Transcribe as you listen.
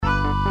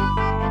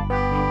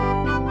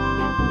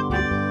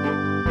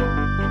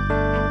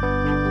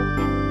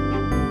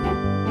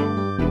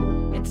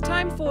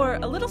for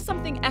A Little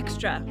Something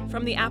Extra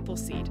from the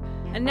Appleseed.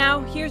 And now,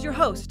 here's your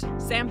host,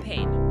 Sam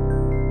Payne.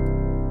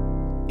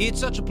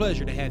 It's such a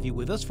pleasure to have you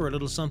with us for a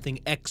little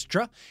something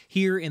extra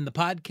here in the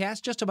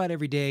podcast. Just about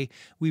every day,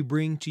 we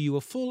bring to you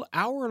a full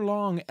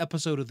hour-long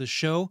episode of the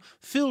show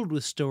filled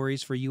with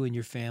stories for you and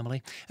your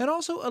family, and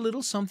also a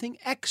little something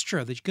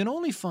extra that you can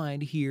only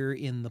find here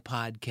in the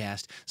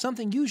podcast,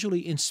 something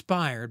usually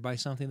inspired by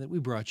something that we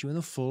brought you in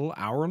the full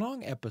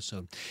hour-long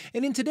episode.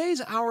 And in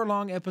today's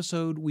hour-long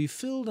episode, we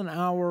filled an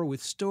hour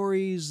with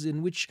stories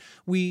in which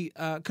we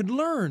could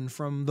learn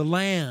from the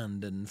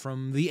land and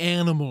from the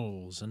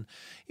animals, and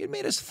it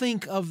made us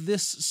think of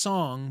this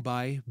song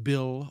by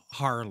Bill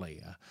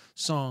Harley, a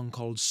song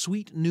called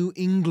Sweet New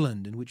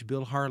England, in which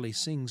Bill Harley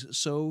sings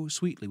so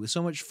sweetly, with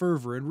so much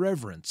fervor and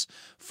reverence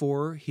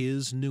for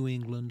his New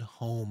England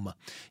home.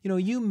 You know,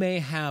 you may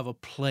have a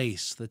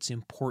place that's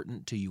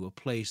important to you, a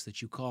place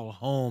that you call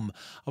home,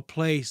 a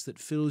place that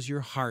fills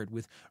your heart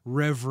with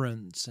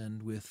reverence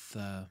and with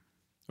a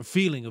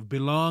feeling of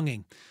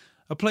belonging.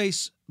 A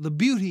place, the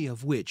beauty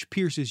of which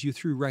pierces you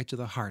through right to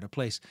the heart. A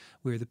place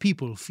where the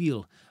people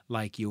feel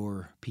like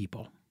your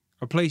people.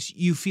 A place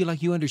you feel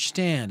like you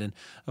understand, and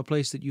a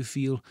place that you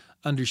feel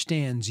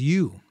understands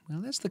you.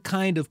 Well, that's the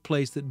kind of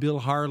place that Bill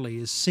Harley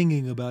is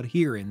singing about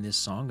here in this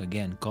song,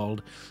 again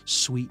called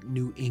Sweet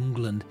New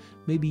England.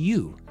 Maybe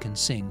you can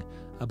sing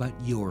about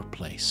your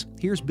place.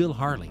 Here's Bill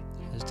Harley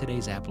as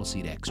today's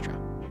Appleseed Extra.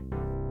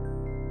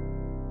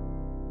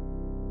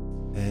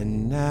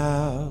 And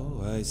now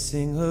I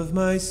sing of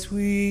my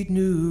sweet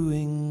New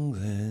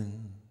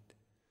England.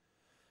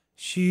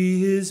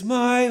 She is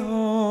my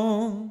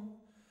home,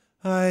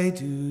 I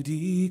do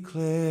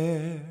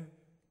declare.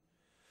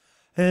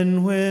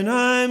 And when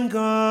I'm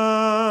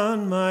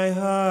gone, my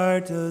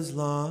heart does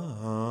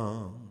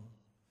long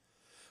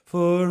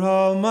for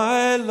all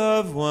my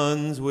loved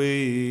ones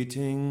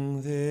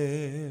waiting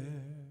there.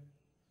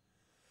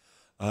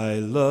 I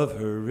love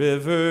her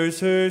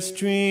rivers, her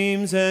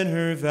streams, and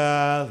her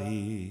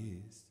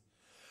valleys,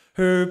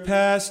 her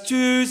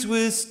pastures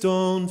with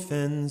stone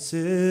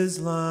fences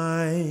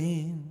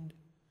lined,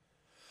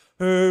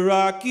 her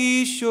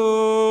rocky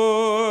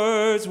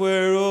shores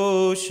where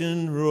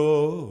ocean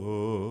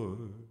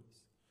roars,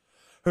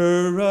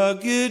 her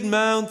rugged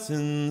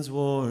mountains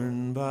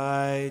worn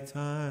by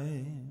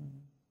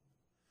time.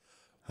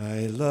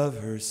 I love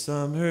her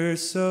summer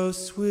so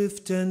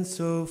swift and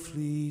so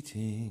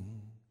fleeting,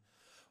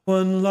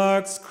 one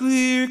lark's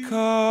clear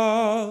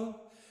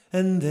call,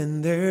 and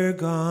then they're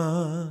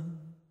gone.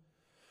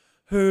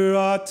 Her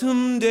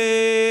autumn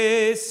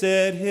days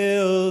set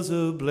hills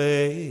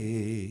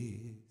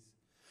ablaze,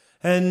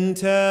 and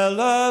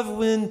tell of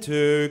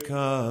winter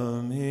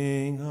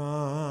coming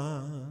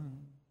on.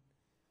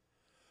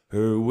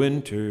 Her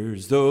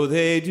winters, though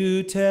they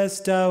do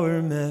test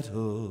our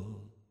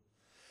mettle,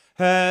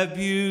 have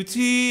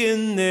beauty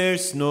in their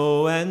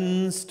snow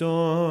and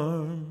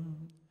storm.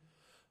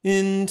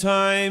 In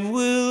time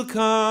will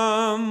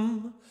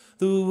come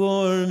the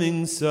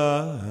warming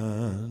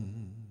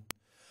sun,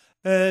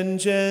 and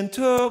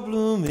gentle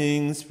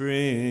blooming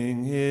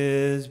spring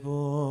is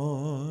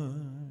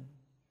born.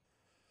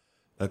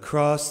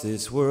 Across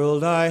this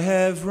world I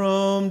have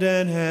roamed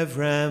and have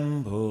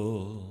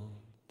rambled,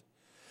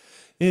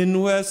 in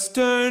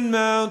western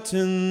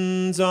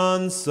mountains,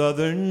 on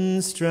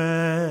southern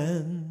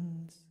strands.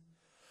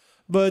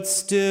 But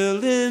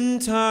still in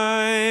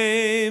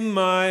time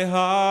my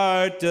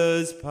heart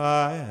does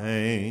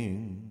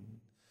pine,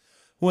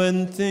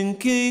 when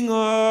thinking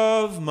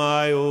of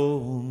my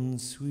own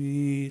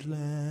sweet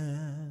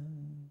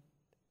land.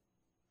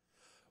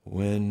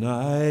 When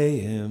I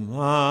am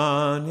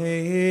on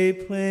a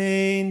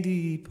plain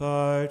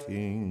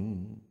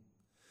departing,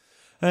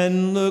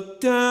 and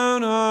look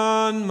down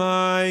on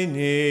my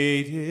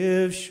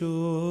native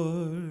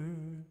shore,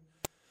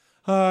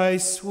 I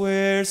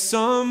swear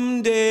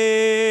someday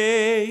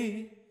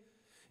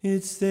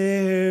it's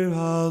there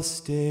I'll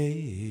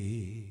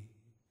stay,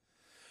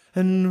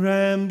 and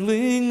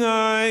rambling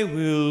I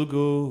will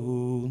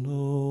go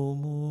no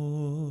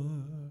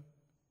more.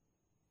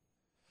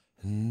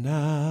 And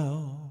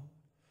now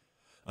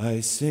I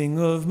sing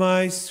of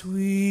my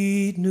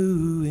sweet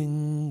New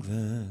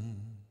England.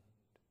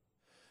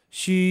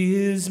 She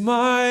is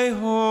my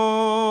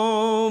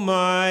home,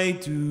 I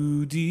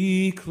do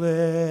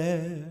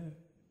declare.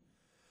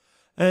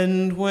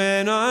 And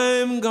when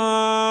I'm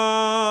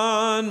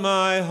gone,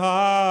 my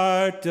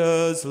heart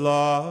does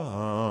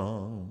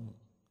long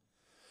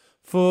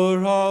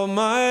for all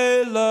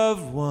my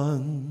loved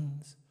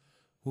ones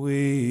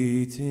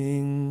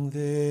waiting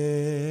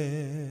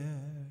there.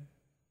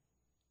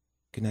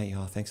 Good night,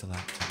 y'all. Thanks a lot.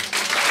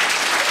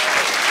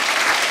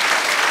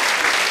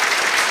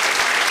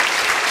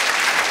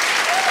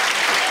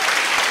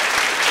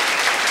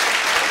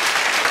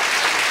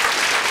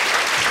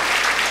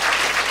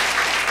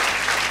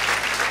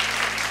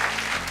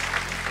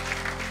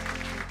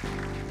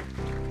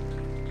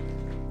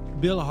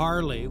 Bill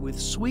Harley with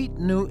Sweet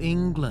New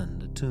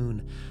England, a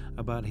tune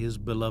about his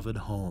beloved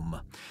home.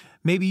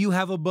 Maybe you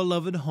have a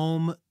beloved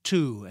home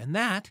too, and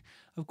that,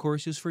 of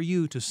course, is for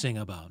you to sing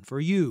about, for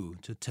you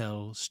to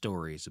tell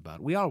stories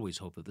about. We always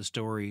hope that the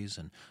stories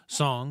and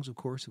songs, of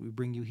course, that we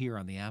bring you here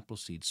on the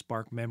Appleseed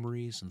spark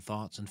memories and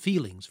thoughts and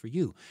feelings for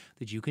you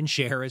that you can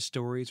share as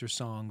stories or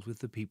songs with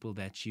the people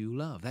that you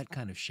love. That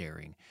kind of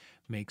sharing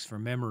makes for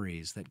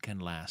memories that can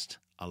last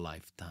a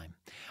lifetime.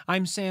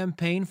 I'm Sam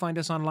Payne. Find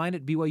us online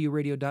at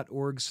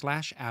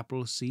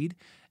byuradio.org/Appleseed.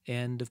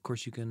 And, of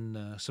course, you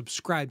can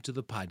subscribe to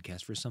the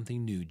podcast for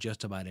something new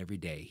just about every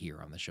day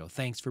here on the show.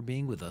 Thanks for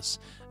being with us.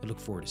 I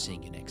look forward to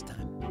seeing you next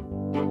time.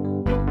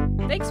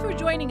 Thanks for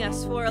joining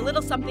us for a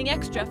little something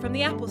extra from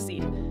the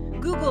Appleseed.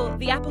 Google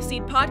the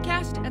Appleseed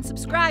podcast and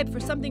subscribe for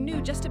something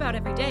new just about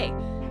every day.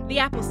 The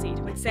Appleseed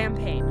with Sam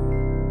Payne.